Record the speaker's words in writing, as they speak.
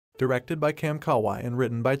Directed by Kam Kawai and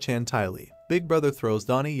written by Chan Tai-lee, Big Brother throws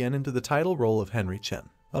Donnie Yen into the title role of Henry Chen,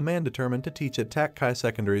 a man determined to teach at Tak Kai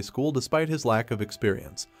Secondary School despite his lack of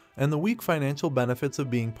experience and the weak financial benefits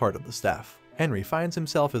of being part of the staff. Henry finds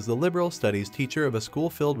himself as the liberal studies teacher of a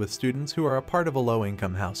school filled with students who are a part of a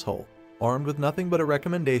low-income household. Armed with nothing but a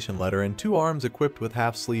recommendation letter and 2 arms equipped with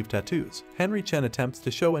half-sleeve tattoos, Henry Chen attempts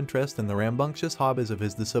to show interest in the rambunctious hobbies of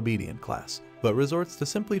his disobedient class, but resorts to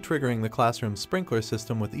simply triggering the classroom's sprinkler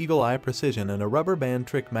system with eagle-eye precision and a rubber band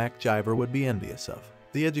trick Mac Jiver would be envious of.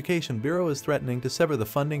 The Education Bureau is threatening to sever the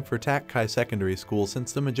funding for Tak Kai Secondary School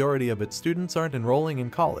since the majority of its students aren't enrolling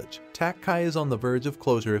in college. Tak Kai is on the verge of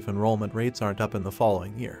closure if enrollment rates aren't up in the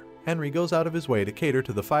following year. Henry goes out of his way to cater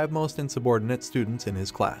to the 5 most insubordinate students in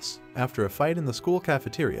his class. After a fight in the school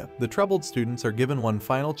cafeteria, the troubled students are given one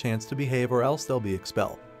final chance to behave or else they'll be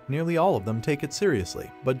expelled. Nearly all of them take it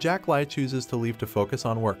seriously, but Jack Lai chooses to leave to focus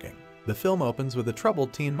on working. The film opens with a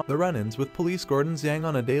troubled teen, the run-ins with police Gordon Zhang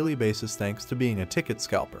on a daily basis thanks to being a ticket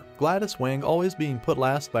scalper, Gladys Wang always being put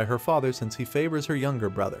last by her father since he favors her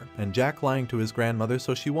younger brother, and Jack lying to his grandmother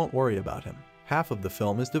so she won't worry about him. Half of the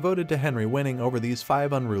film is devoted to Henry winning over these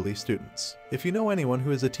 5 unruly students. If you know anyone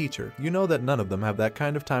who is a teacher, you know that none of them have that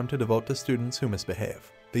kind of time to devote to students who misbehave.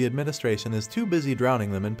 The administration is too busy drowning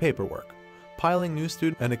them in paperwork, piling new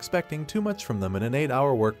students and expecting too much from them in an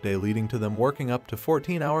 8-hour workday, leading to them working up to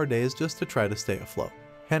 14-hour days just to try to stay afloat.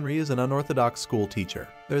 Henry is an unorthodox school teacher.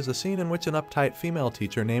 There's a scene in which an uptight female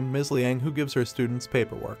teacher named Ms. Liang, who gives her students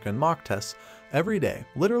paperwork and mock tests every day,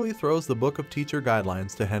 literally throws the book of teacher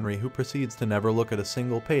guidelines to Henry, who proceeds to never look at a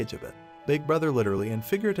single page of it. Big Brother literally and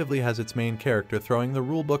figuratively has its main character throwing the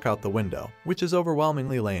rule book out the window, which is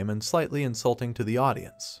overwhelmingly lame and slightly insulting to the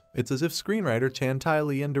audience. It's as if screenwriter Chan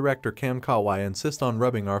Tai-lee and director Kam Kawai insist on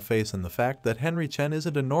rubbing our face in the fact that Henry Chen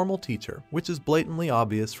isn't a normal teacher, which is blatantly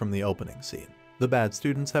obvious from the opening scene. The bad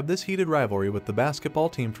students have this heated rivalry with the basketball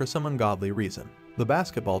team for some ungodly reason. The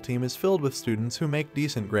basketball team is filled with students who make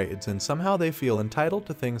decent grades, and somehow they feel entitled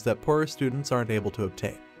to things that poorer students aren't able to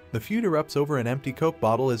obtain. The feud erupts over an empty Coke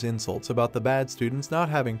bottle as insults about the bad students not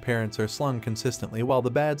having parents are slung consistently, while the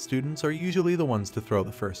bad students are usually the ones to throw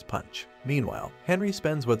the first punch. Meanwhile, Henry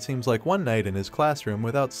spends what seems like one night in his classroom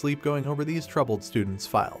without sleep going over these troubled students'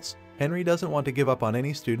 files. Henry doesn't want to give up on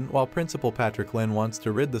any student, while Principal Patrick Lin wants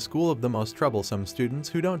to rid the school of the most troublesome students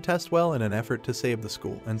who don't test well in an effort to save the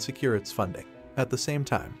school and secure its funding. At the same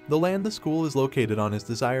time, the land the school is located on is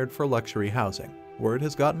desired for luxury housing. Word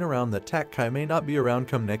has gotten around that Tak Kai may not be around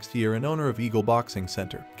come next year, and owner of Eagle Boxing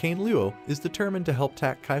Center, Kane Luo, is determined to help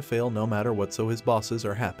Tak Kai fail no matter what so his bosses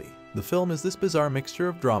are happy. The film is this bizarre mixture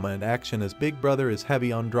of drama and action, as Big Brother is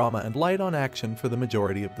heavy on drama and light on action for the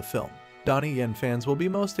majority of the film. Donnie Yen fans will be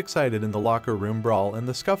most excited in the locker room brawl and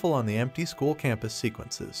the scuffle on the empty school campus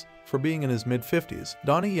sequences. For being in his mid-50s,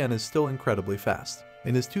 Donnie Yen is still incredibly fast.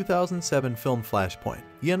 In his 2007 film Flashpoint,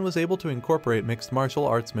 Yen was able to incorporate mixed martial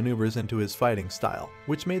arts maneuvers into his fighting style,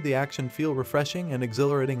 which made the action feel refreshing and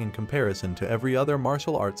exhilarating in comparison to every other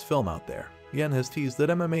martial arts film out there. Yen has teased that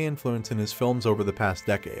MMA influence in his films over the past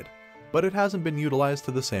decade, but it hasn't been utilized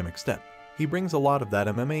to the same extent. He brings a lot of that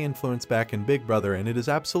MMA influence back in Big Brother, and it is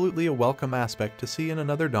absolutely a welcome aspect to see in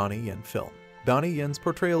another Donnie Yen film. Donnie Yen's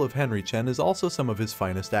portrayal of Henry Chen is also some of his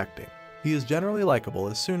finest acting. He is generally likable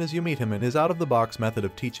as soon as you meet him, and his out-of-the-box method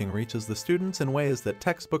of teaching reaches the students in ways that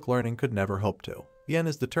textbook learning could never hope to. Yen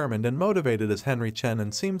is determined and motivated as Henry Chen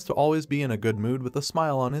and seems to always be in a good mood with a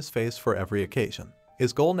smile on his face for every occasion.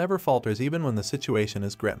 His goal never falters even when the situation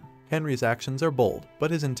is grim. Henry's actions are bold,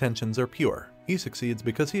 but his intentions are pure. He succeeds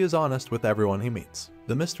because he is honest with everyone he meets.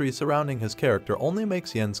 The mystery surrounding his character only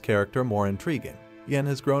makes Yen's character more intriguing. Yen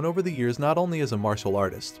has grown over the years not only as a martial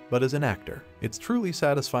artist, but as an actor. It's truly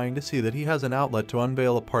satisfying to see that he has an outlet to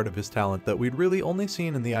unveil a part of his talent that we'd really only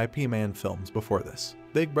seen in the IP Man films before this.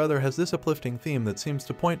 Big Brother has this uplifting theme that seems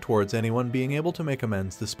to point towards anyone being able to make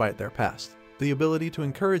amends despite their past. The ability to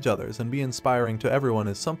encourage others and be inspiring to everyone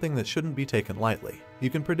is something that shouldn't be taken lightly.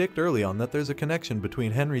 You can predict early on that there's a connection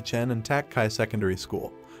between Henry Chen and Tak Kai Secondary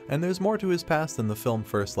School, and there's more to his past than the film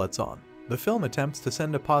first lets on. The film attempts to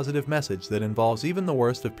send a positive message that involves even the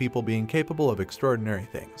worst of people being capable of extraordinary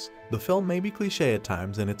things. The film may be cliché at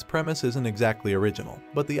times and its premise isn't exactly original,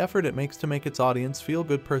 but the effort it makes to make its audience feel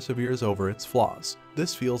good perseveres over its flaws.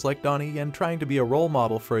 This feels like Donnie Yen trying to be a role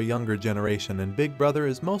model for a younger generation, and Big Brother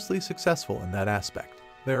is mostly successful in that aspect.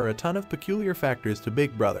 There are a ton of peculiar factors to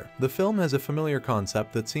Big Brother. The film has a familiar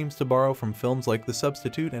concept that seems to borrow from films like The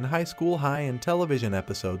Substitute and High School High, and television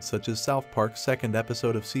episodes such as South Park's second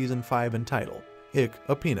episode of Season 5 entitled Ick,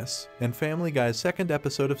 a Penis, and Family Guy's second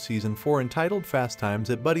episode of Season 4 entitled Fast Times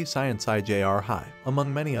at Buddy Science IJR High,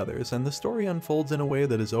 among many others, and the story unfolds in a way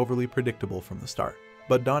that is overly predictable from the start.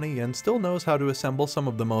 But Donnie Yen still knows how to assemble some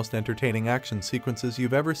of the most entertaining action sequences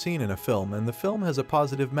you've ever seen in a film, and the film has a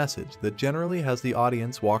positive message that generally has the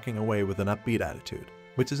audience walking away with an upbeat attitude,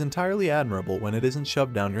 which is entirely admirable when it isn't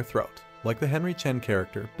shoved down your throat. Like the Henry Chen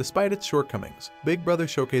character, despite its shortcomings, Big Brother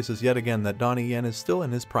showcases yet again that Donnie Yen is still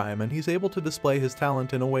in his prime and he's able to display his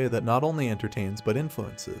talent in a way that not only entertains but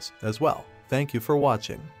influences as well. Thank you for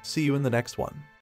watching. See you in the next one.